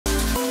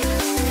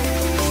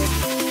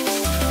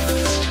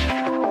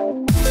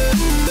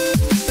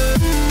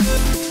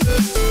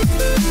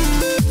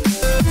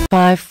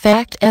5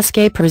 Fact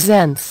SK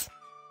presents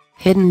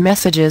Hidden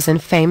Messages in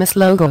Famous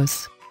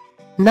Logos.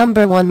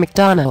 Number 1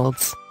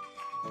 McDonald's.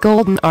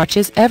 Golden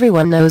Arches.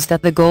 Everyone knows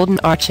that the Golden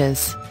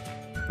Arches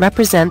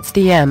represents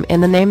the M in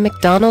the name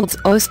McDonald's.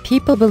 Most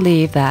people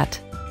believe that.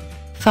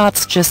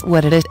 That's just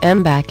what it is.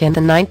 M. Back in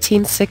the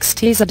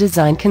 1960s, a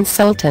design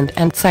consultant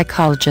and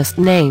psychologist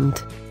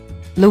named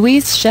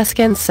Louise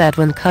Sheskin said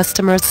when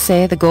customers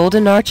say the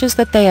Golden Arches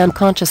that they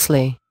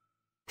unconsciously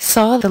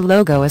saw the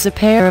logo as a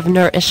pair of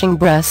nourishing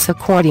breasts.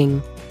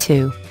 According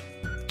to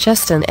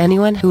Sheskin,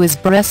 anyone who is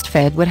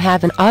breastfed would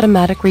have an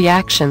automatic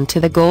reaction to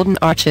the Golden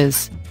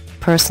Arches.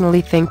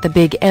 Personally think the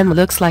big M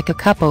looks like a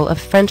couple of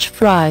French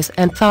fries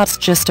and thoughts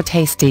just a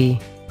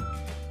tasty.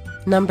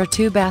 Number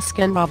 2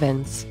 Baskin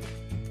Robbins.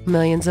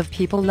 Millions of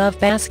people love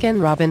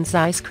Baskin Robbins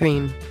ice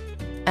cream.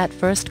 At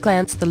first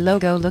glance the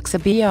logo looks a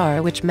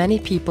BR, which many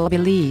people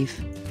believe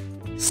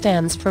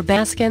stands for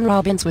Baskin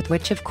Robbins, with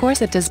which of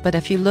course it does, but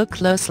if you look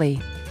closely,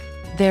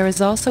 there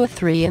is also a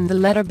 3 in the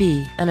letter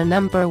B and a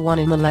number 1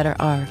 in the letter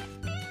R.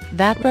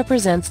 That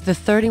represents the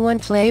 31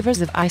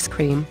 flavors of ice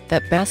cream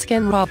that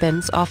Baskin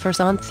Robbins offers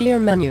on their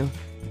menu.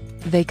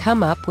 They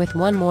come up with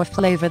one more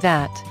flavor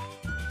that.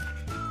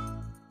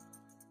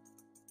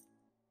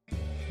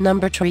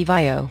 Number 3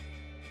 Vio.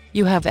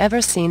 You have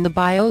ever seen the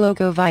Bio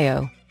logo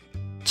Vio?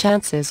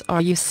 Chances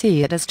are you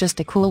see it as just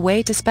a cool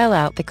way to spell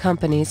out the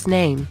company's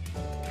name.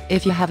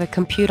 If you have a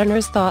computer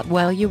nerd's thought,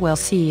 well, you will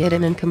see it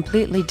in a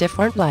completely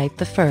different light.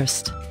 The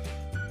first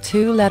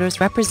 2 letters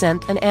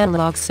represent an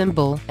analog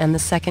symbol and the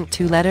second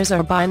 2 letters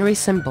are binary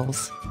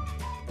symbols.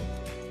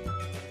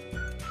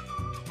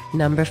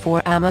 Number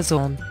 4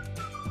 Amazon.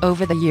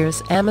 Over the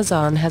years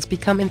Amazon has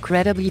become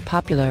incredibly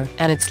popular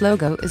and its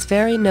logo is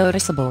very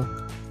noticeable.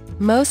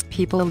 Most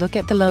people look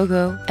at the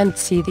logo and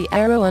see the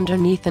arrow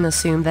underneath and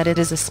assume that it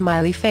is a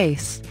smiley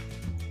face.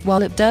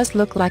 While it does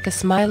look like a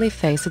smiley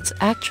face, it's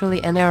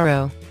actually an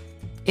arrow.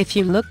 If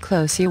you look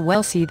close you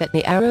will see that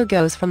the arrow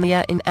goes from the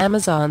A in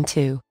Amazon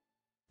to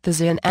the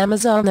Z in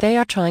Amazon. They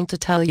are trying to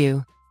tell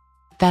you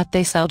that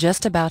they sell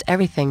just about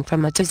everything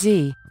from A to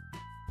Z.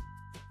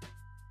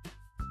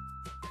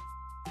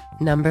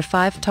 Number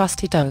 5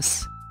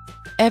 Tostitos.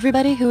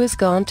 Everybody who has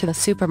gone to the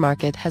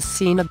supermarket has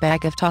seen a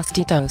bag of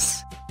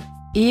Tostitos.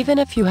 Even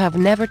if you have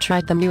never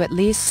tried them, you at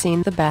least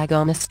seen the bag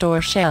on a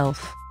store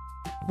shelf.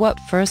 At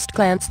first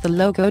glance the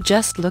logo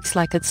just looks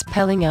like it's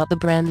spelling out the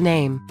brand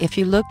name. If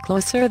you look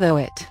closer though,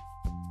 it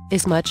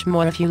is much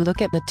more. If you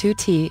look at the 2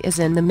 T is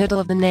in the middle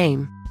of the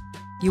name,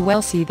 you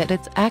will see that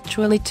it's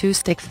actually 2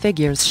 stick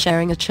figures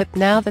sharing a chip.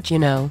 Now that you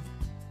know,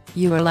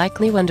 you are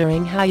likely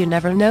wondering how you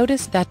never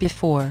noticed that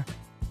before.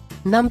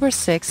 Number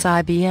 6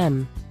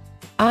 IBM.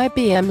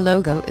 IBM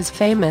logo is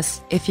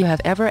famous. If you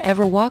have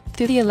ever walked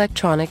through the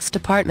electronics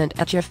department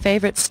at your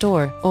favorite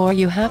store, or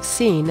you have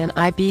seen an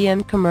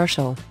IBM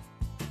commercial,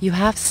 you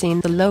have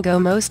seen the logo.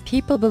 Most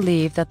people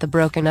believe that the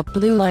broken up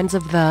blue lines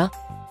of the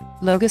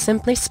logo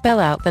simply spell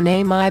out the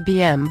name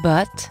IBM,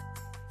 but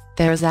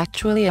there is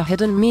actually a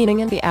hidden meaning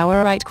in the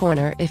hour right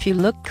corner. If you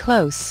look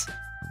close,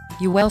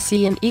 you will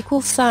see an equal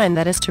sign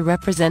that is to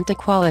represent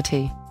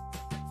equality.